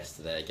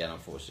yesterday, again,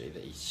 unfortunately,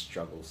 that he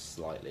struggles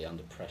slightly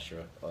under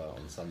pressure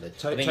on Sunday.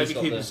 Toby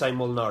Cooper saying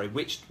Molinari.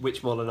 Which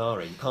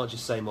Molinari? You can't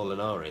just say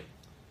Molinari.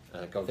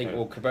 I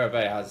think Cabrera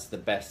Bello has the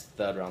best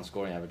third-round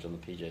scoring average on the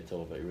PGA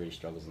Tour, but he really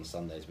struggles on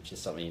Sundays, which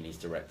is something he needs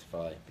to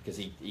rectify because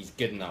he's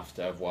good enough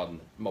to have won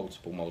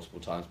multiple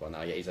times by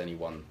now. Yet he's only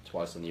won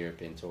twice on the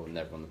European Tour and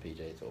never on the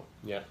PGA Tour.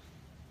 Yeah.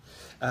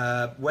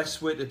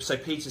 Westwood. So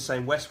Peter's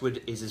saying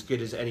Westwood is as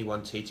good as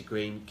anyone tee to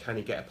green. Can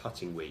he get a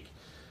putting week?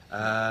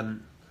 No.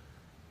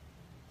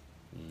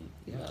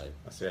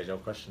 That's the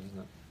age-old question, isn't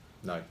it?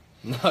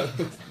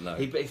 No.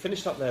 He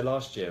finished up there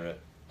last year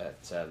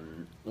at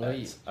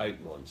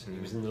Oakmont. He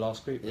was in the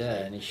last group. Yeah,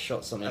 and he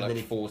shot something and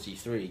like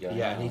 43 going.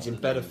 Yeah, and he's in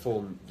better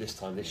form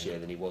this year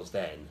than he was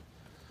then.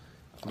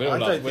 We'd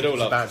all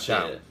love to see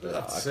it.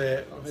 That's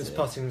it. His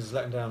putting's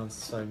let him down on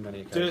so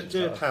many occasions.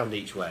 Do a pound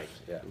each way.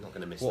 Yeah. I'm not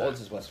going to miss what that. What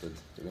odds is Westwood?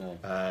 Do we know?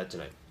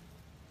 Don't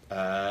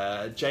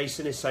know.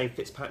 Jason is saying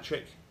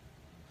Fitzpatrick.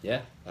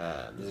 Yeah,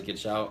 there's a good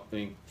shout. I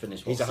mean,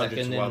 finished he's 100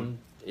 second to 1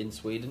 in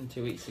Sweden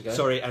 2 weeks ago.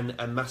 Sorry, and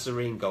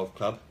Masserine Golf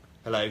Club.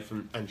 Hello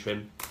from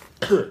Antrim.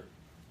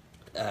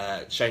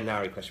 Shane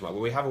Lowry ? Well,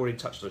 we have already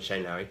touched on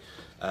Shane Lowry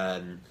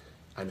and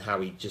how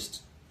he's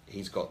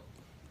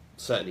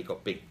certainly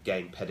got big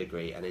game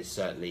pedigree and is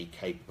certainly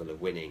capable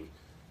of winning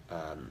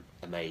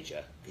a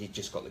major. He's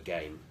just got the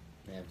game.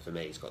 Yeah. For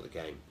me, he's got the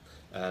game.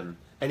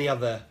 Any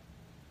other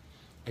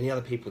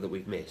people that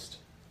we've missed?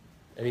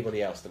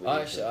 Anybody else that we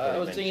I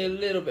was doing a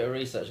little bit of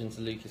research into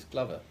Lucas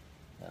Glover.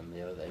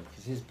 the other day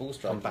because his ball Come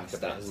striking back a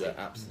bit, stats hasn't are he?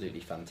 absolutely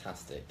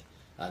fantastic,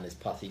 and his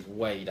he's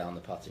way down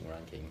the putting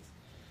rankings.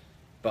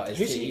 But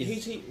Who's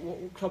he?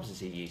 What clubs is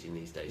he using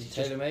these days? He's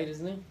tailor made,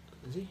 isn't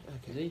he? Is he? Is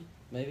Okay. he?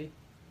 Maybe.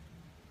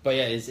 But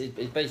yeah, it's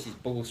basically his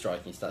ball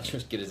striking stats are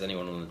as good as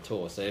anyone on the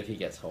tour. So if he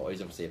gets hot,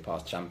 he's obviously a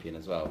past champion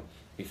as well.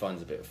 If he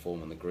finds a bit of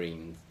form on the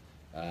greens,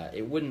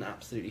 it wouldn't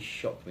absolutely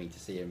shock me to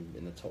see him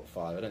in the top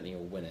 5. I don't think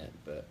he'll win it,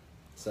 but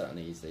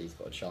certainly he's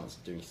got a chance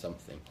of doing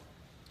something.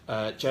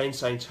 Jane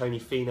saying Tony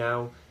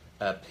Finau.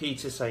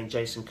 Peter saying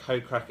Jason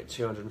Kokrak at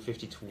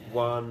 250 to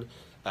 1.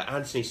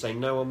 Anthony saying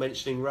no one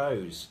mentioning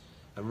Rose.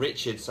 And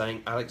Richard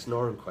saying Alex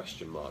Noren ?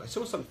 I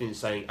saw something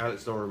saying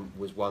Alex Noren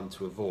was one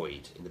to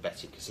avoid in the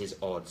betting because his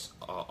odds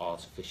are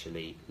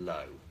artificially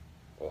low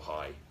or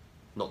high.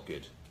 Not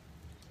good.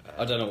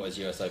 I don't know what his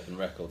US Open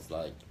record's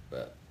like,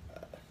 but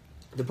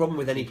The problem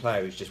with any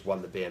player who's just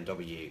won the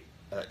BMW,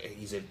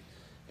 he's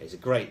a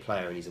great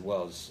player and he's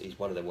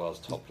one of the world's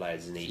top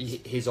players, and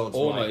his odds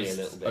might be a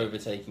little almost bit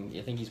overtaking.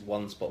 I think he's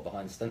one spot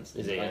behind Stenson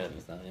in Is the he? Yeah.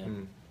 rankings now.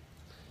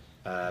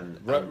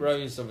 Yeah.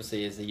 Rose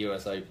obviously is a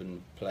US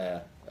Open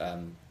player.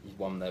 He's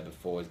won there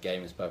before. His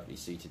game is perfectly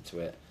suited to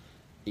it.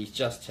 He's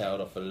just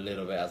tailed off a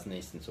little bit, hasn't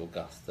he, since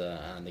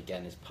Augusta, and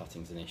again his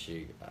putting's an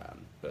issue.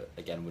 But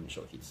again, wouldn't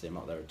shock you to see him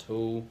up there at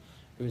all.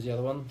 Who was the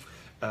other one?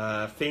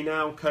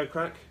 Finau,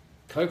 Kokrak.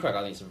 Kokrak,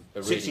 I think, is a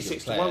really 66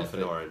 good to player. 1 for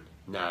Noren.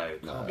 No,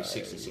 can't be No,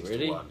 66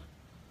 really? to 1.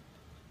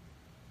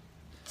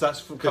 So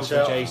that's Good come from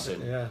shout.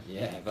 Jason. Yeah.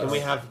 Yeah, Can we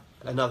have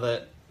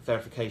another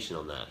verification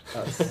on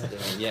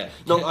that? yeah.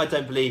 Not, I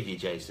don't believe you,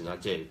 Jason. I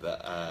do,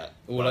 but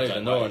All I over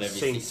don't Noren, know. every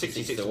Seeing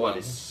 66 to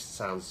 1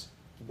 sounds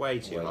way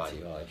too Way high.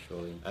 too high,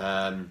 surely.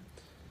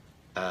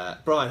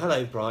 Brian,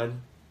 hello,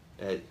 Brian.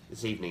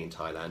 This evening in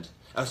Thailand.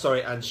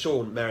 Sorry, and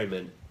Sean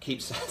Merriman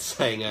keeps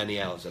saying Ernie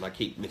Els, and I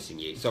keep missing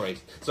you. Sorry,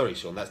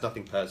 Sean. That's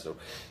nothing personal.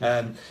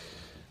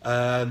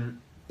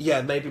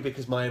 Yeah, maybe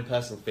because my own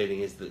personal feeling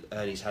is that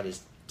Ernie's had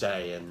his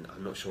day, and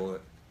I'm not sure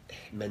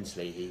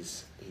mentally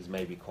he's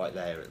maybe quite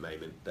there at the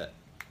moment. But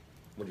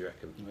what do you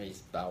reckon?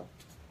 He's about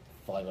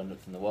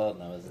 500th in the world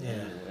now, isn't Yeah.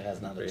 he? He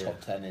hasn't had a Yeah.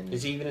 top 10 in.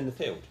 Is he even in the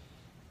field?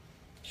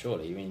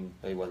 Surely, I mean,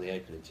 He won the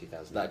Open in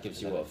 2000. that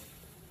gives you what?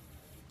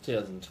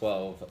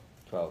 2012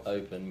 12.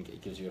 Open,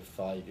 it gives you a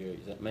 5 year.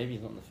 Maybe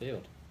he's not in the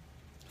field.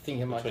 I think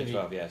he might give you.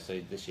 2012, yeah. So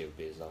this year would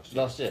be his last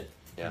year. Last year.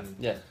 Yeah.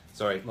 Yeah,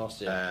 Sorry.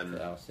 last year.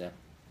 Else, yeah.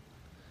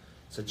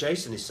 So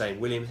Jason is saying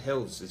William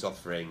Hills is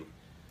offering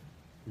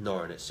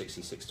Noren at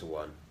 66 to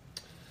 1.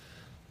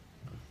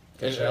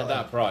 Good At shout.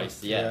 that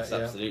price, yes, Yeah,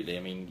 yeah. absolutely. I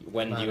mean,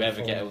 when Man do you of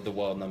ever get form. the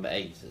world number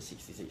 8 at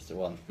 66 to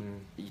 1?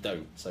 You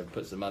don't. So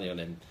put some money on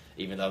him,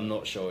 even though I'm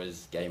not sure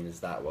his game is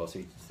that well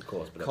suited to the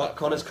course. But at that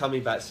Connor's price-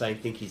 coming back saying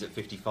think he's at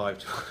 55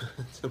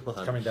 to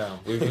 1. Coming down.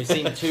 We've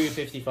seen 2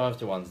 55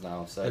 to 1s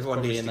now, so it's Everyone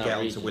probably needs in to that get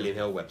region. onto William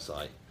Hill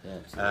website. Yeah,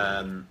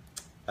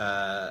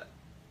 absolutely.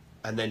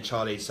 And then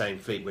Charlie's saying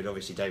Fleetwood.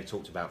 Obviously, Dave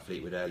talked about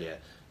Fleetwood earlier.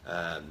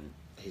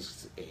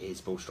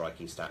 His ball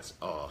striking stats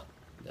are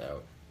They're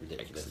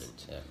ridiculous.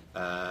 excellent.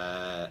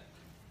 Yeah.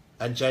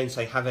 And Jane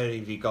saying, have any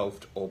of you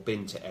golfed or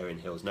been to Erin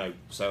Hills? No.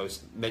 So I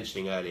was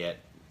mentioning earlier,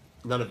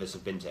 none of us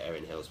have been to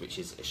Erin Hills, which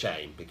is a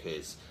shame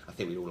because I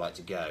think we'd all like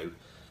to go.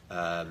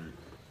 And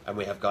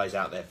we have guys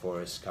out there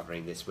for us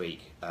covering this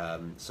week.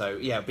 So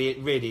yeah, it'd be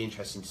really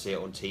interesting to see it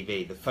on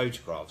TV. The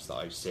photographs that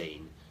I've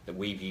seen that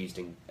we've used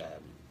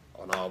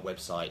on our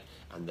website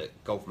and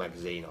that Golf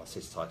Magazine, our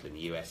sister title in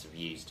the US, have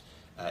used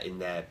in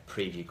their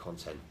preview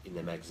content in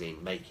their magazine,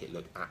 make it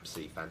look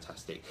absolutely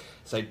fantastic.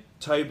 So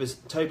Toby's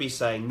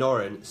saying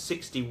Noren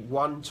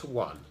 61 to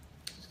 $1.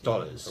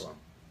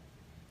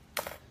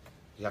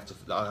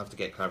 I'll have to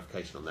get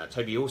clarification on that.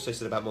 Toby, you also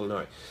said about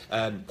Molinari.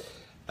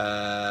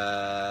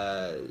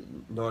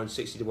 Noren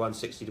 60 to 1,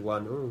 60 to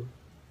 1. Ooh.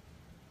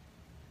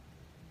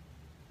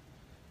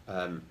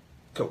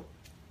 Cool.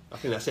 I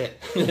think that's it.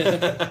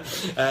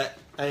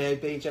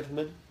 AOB,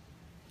 gentlemen.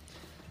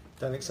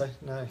 Don't think so.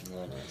 No.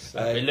 No. It's,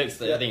 It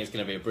looks. yeah. I think it's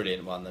going to be a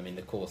brilliant one. I mean,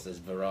 the course, there's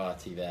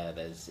variety there.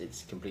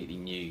 It's completely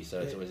new, so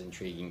it's Yeah. always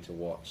intriguing to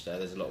watch. So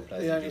there's a lot of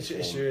players. The in only good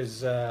issue form.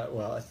 is,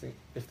 well, I think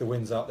if the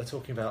wind's up, they're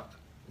talking about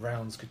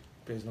rounds could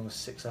be as long as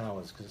 6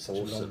 hours because it's such a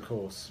long Awesome.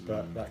 course.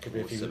 But that could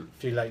be a Awesome.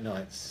 few late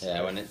nights.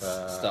 Yeah, when if,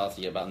 it's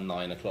starting at about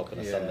 9 o'clock on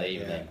a yeah, Sunday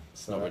yeah. evening,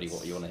 it's So not really that's-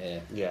 what you want to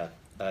hear.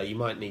 Yeah, you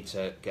might need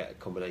to get a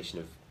combination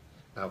of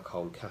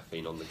alcohol and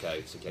caffeine on the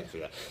go to get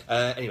through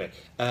that. Anyway,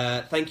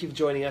 thank you for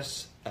joining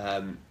us.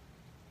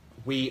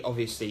 We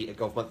obviously at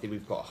Golf Monthly,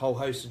 we've got a whole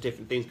host of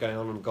different things going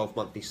on the Golf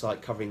Monthly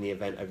site covering the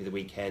event over the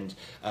weekend.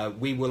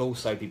 We will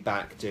also be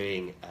back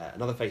doing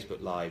another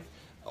Facebook Live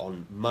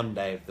on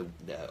Monday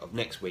of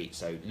next week,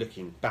 so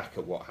looking back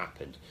at what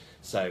happened.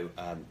 So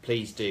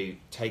please do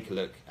take a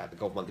look at the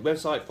Golf Monthly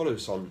website, follow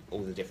us on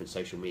all the different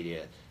social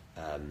media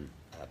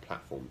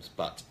platforms.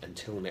 But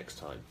until next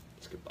time,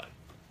 it's goodbye.